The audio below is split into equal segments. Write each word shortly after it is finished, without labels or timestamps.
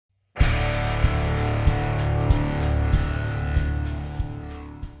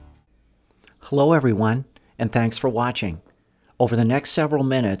Hello everyone, and thanks for watching. Over the next several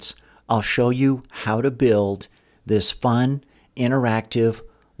minutes, I'll show you how to build this fun, interactive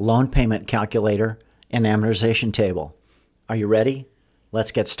loan payment calculator and amortization table. Are you ready?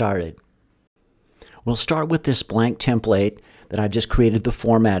 Let's get started. We'll start with this blank template that I've just created the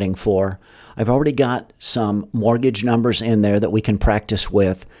formatting for. I've already got some mortgage numbers in there that we can practice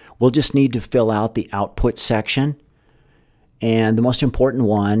with. We'll just need to fill out the output section. And the most important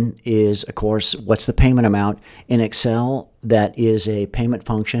one is, of course, what's the payment amount? In Excel, that is a payment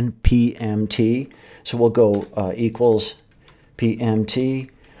function, PMT. So we'll go equals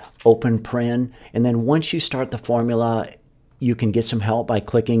PMT, open paren. And then once you start the formula, you can get some help by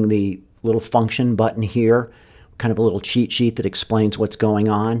clicking the little function button here, kind of a little cheat sheet that explains what's going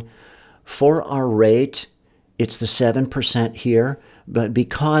on. For our rate, it's the 7% here, but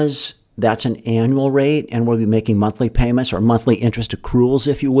because that's an annual rate and we'll be making monthly payments or monthly interest accruals,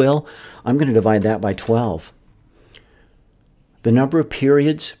 if you will, I'm going to divide that by 12. The number of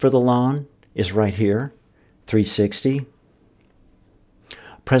periods for the loan is right here, 360.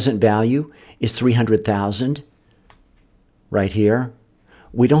 Present value is 300,000 right here.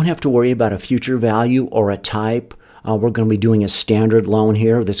 We don't have to worry about a future value or a type. We're going to be doing a standard loan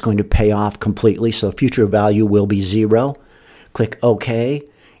here that's going to pay off completely, so future value will be 0. Click OK.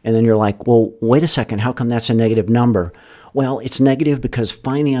 And then you're like, well, wait a second, how come that's a negative number? Well, it's negative because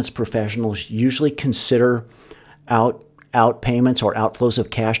finance professionals usually consider out payments or outflows of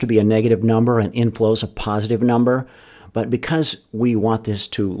cash to be a negative number and inflows a positive number. But because we want this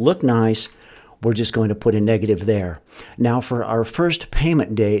to look nice, we're just going to put a negative there. Now for our first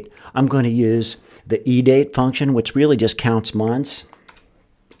payment date, I'm going to use the eDate function, which really just counts months.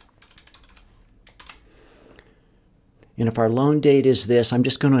 And if our loan date is this, I'm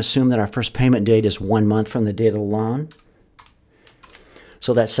just going to assume that our first payment date is 1 month from the date of the loan.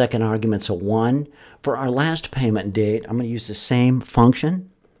 So that second argument's a 1. For our last payment date, I'm going to use the same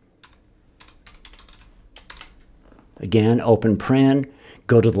function. Again, open paren,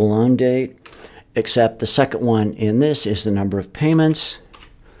 go to the loan date, except the second one in this is the number of payments.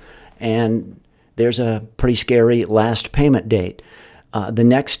 And there's a pretty scary last payment date. The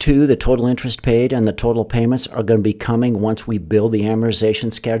next two, the total interest paid and the total payments, are going to be coming once we build the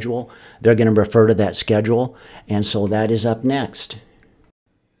amortization schedule. They're going to refer to that schedule, and so that is up next.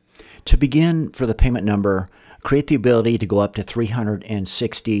 To begin, for the payment number, create the ability to go up to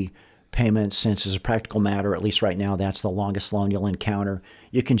 360 payments. Since as a practical matter, at least right now, that's the longest loan you'll encounter.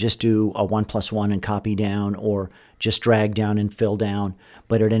 You can just do a 1+1 and copy down, or just drag down and fill down.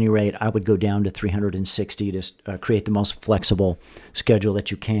 But at any rate, I would go down to 360 to create the most flexible schedule that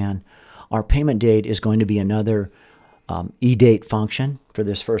you can. Our payment date is going to be another eDate function for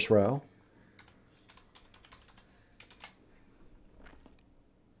this first row.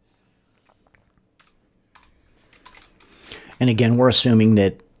 And again, we're assuming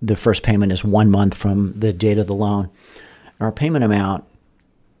that the first payment is 1 month from the date of the loan. Our payment amount,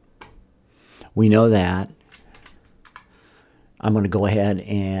 we know that. I'm going to go ahead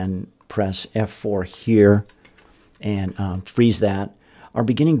and press F4 here and freeze that. Our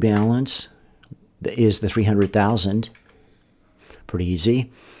beginning balance is the 300,000. Pretty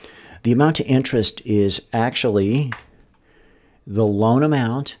easy. The amount to interest is actually the loan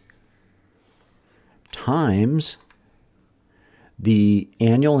amount times the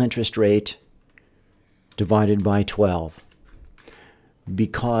annual interest rate divided by 12,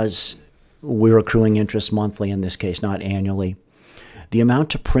 because we're accruing interest monthly in this case, not annually. The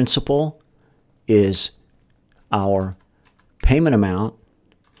amount to principal is our payment amount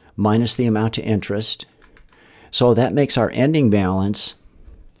minus the amount to interest. So that makes our ending balance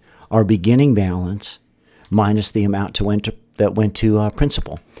our beginning balance minus the amount that went to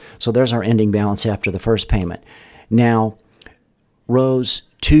principal. So there's our ending balance after the first payment. Now, rows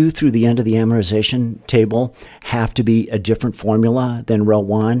 2 through the end of the amortization table have to be a different formula than row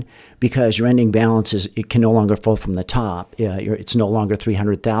 1, because your ending balance it can no longer flow from the top. It's no longer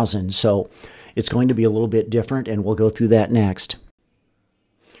 300,000. So it's going to be a little bit different, and we'll go through that next.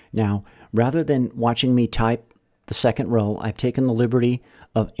 Now, rather than watching me type the second row, I've taken the liberty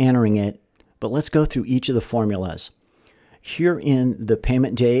of entering it, but let's go through each of the formulas. Here in the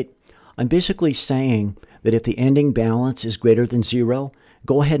payment date, I'm basically saying that if the ending balance is greater than 0,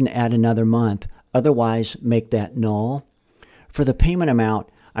 go ahead and add another month. Otherwise, make that null. For the payment amount,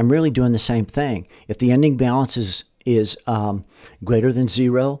 I'm really doing the same thing. If the ending balance is greater than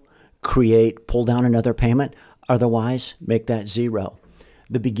 0, pull down another payment. Otherwise, make that 0.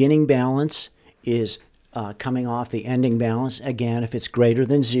 The beginning balance is coming off the ending balance. Again, if it's greater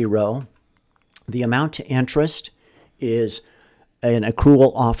than 0, the amount to interest is an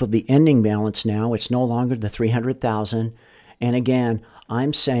accrual off of the ending balance now. It's no longer the $300,000. And again,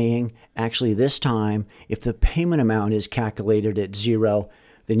 I'm saying actually this time, if the payment amount is calculated at 0,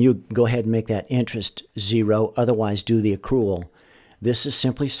 then you go ahead and make that interest 0. Otherwise, do the accrual. This is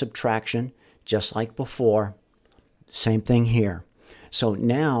simply subtraction, just like before. Same thing here. So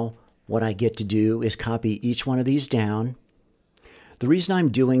now what I get to do is copy each one of these down. The reason I'm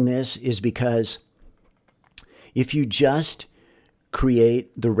doing this is because if you just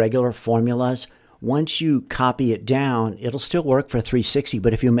create the regular formulas, once you copy it down, it'll still work for 360,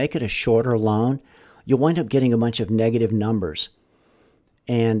 but if you make it a shorter loan, you'll wind up getting a bunch of negative numbers.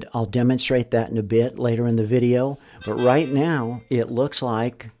 And I'll demonstrate that in a bit later in the video. But right now, it looks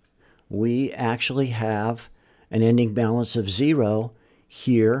like we actually have an ending balance of 0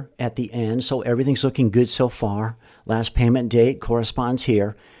 here at the end. So everything's looking good so far. Last payment date corresponds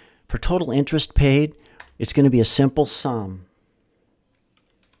here. For total interest paid, it's going to be a simple sum.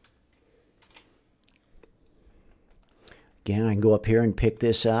 Again, I can go up here and pick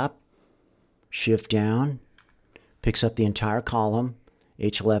this up, shift down, picks up the entire column,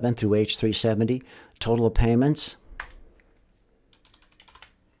 H11 through H370, total of payments.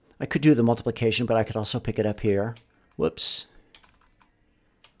 I could do the multiplication, but I could also pick it up here. Whoops.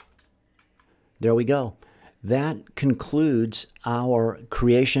 There we go. That concludes our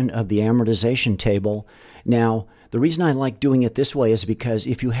creation of the amortization table. Now, the reason I like doing it this way is because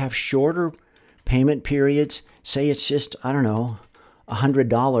if you have shorter payment periods, say it's just, I don't know,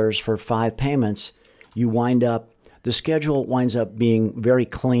 $100 for 5 payments, you wind up, the schedule winds up being very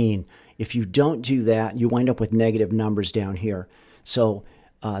clean. If you don't do that, you wind up with negative numbers down here. So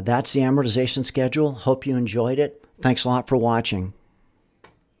that's the amortization schedule. Hope you enjoyed it. Thanks a lot for watching.